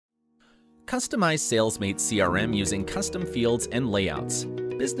Customize Salesmate CRM using custom fields and layouts.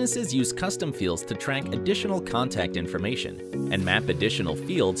 Businesses use custom fields to track additional contact information and map additional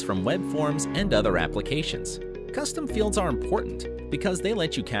fields from web forms and other applications. Custom fields are important because they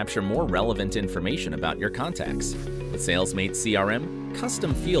let you capture more relevant information about your contacts. With Salesmate CRM,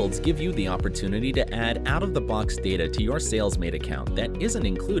 custom fields give you the opportunity to add out-of-the-box data to your Salesmate account that isn't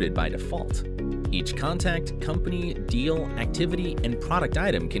included by default. Each contact, company, deal, activity, and product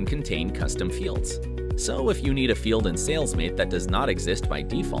item can contain custom fields. So if you need a field in Salesmate that does not exist by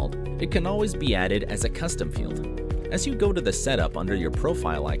default, it can always be added as a custom field. As you go to the Setup under your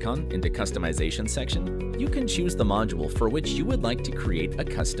profile icon in the Customization section, you can choose the module for which you would like to create a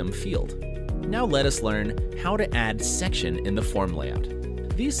custom field. Now let us learn how to add section in the form layout.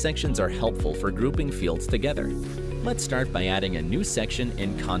 These sections are helpful for grouping fields together. Let's start by adding a new section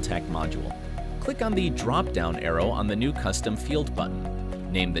in Contact module. Click on the drop-down arrow on the new Custom Field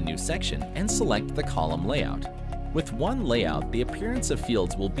button. Name the new section and select the column layout. With one layout, the appearance of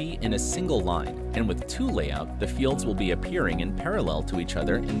fields will be in a single line, and with two layout, the fields will be appearing in parallel to each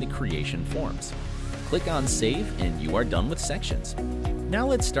other in the creation forms. Click on Save and you are done with sections. Now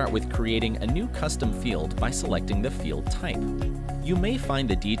let's start with creating a new custom field by selecting the field type. You may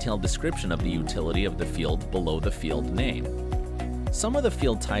find a detailed description of the utility of the field below the field name. Some of the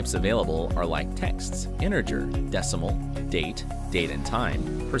field types available are like texts, integer, decimal, date, date and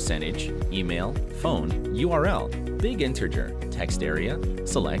time, percentage, email, phone, URL, big integer, text area,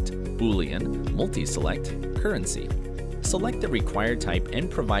 select, boolean, multi-select, currency. Select the required type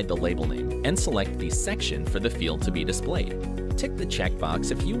and provide the label name, and select the section for the field to be displayed. Tick the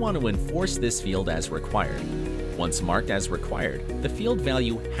checkbox if you want to enforce this field as required. Once marked as required, the field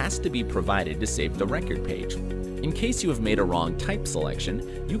value has to be provided to save the record page. In case you have made a wrong type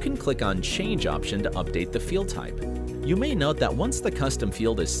selection, you can click on Change option to update the field type. You may note that once the custom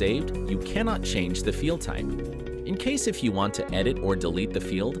field is saved, you cannot change the field type. In case if you want to edit or delete the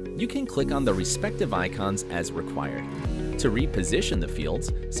field, you can click on the respective icons as required. To reposition the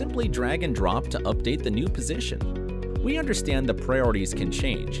fields, simply drag and drop to update the new position. We understand the priorities can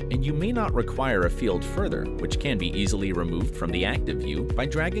change, and you may not require a field further, which can be easily removed from the active view by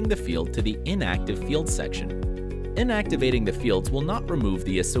dragging the field to the Inactive Fields section. Inactivating the fields will not remove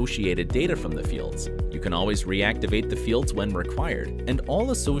the associated data from the fields. You can always reactivate the fields when required, and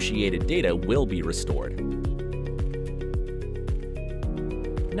all associated data will be restored.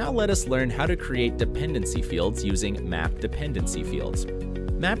 Now let us learn how to create dependency fields using map dependency fields.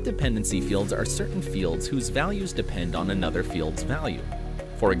 Map dependency fields are certain fields whose values depend on another field's value.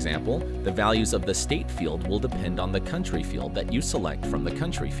 For example, the values of the state field will depend on the country field that you select from the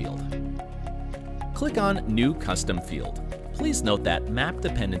country field. Click on New Custom Field. Please note that map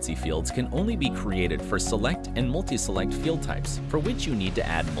dependency fields can only be created for select and multi-select field types, for which you need to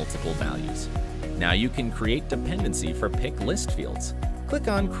add multiple values. Now you can create dependency for pick list fields. Click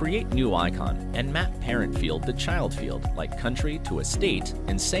on Create New icon and map parent field to child field, like country to a state,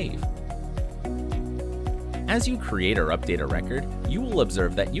 and save. As you create or update a record, you will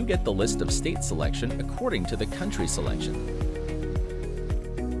observe that you get the list of state selection according to the country selection.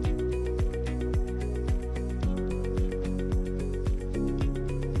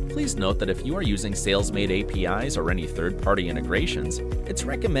 Please note that if you are using Salesmate APIs or any third-party integrations, it's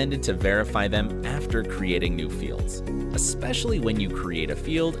recommended to verify them after creating new fields, especially when you create a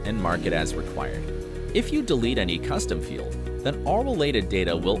field and mark it as required. If you delete any custom field, then all related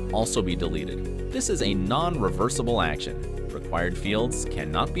data will also be deleted. This is a non-reversible action. Required fields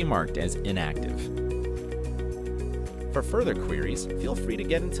cannot be marked as inactive. For further queries, feel free to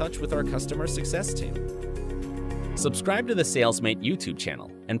get in touch with our customer success team. Subscribe to the Salesmate YouTube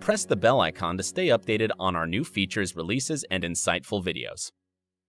channel and press the bell icon to stay updated on our new features, releases, and insightful videos.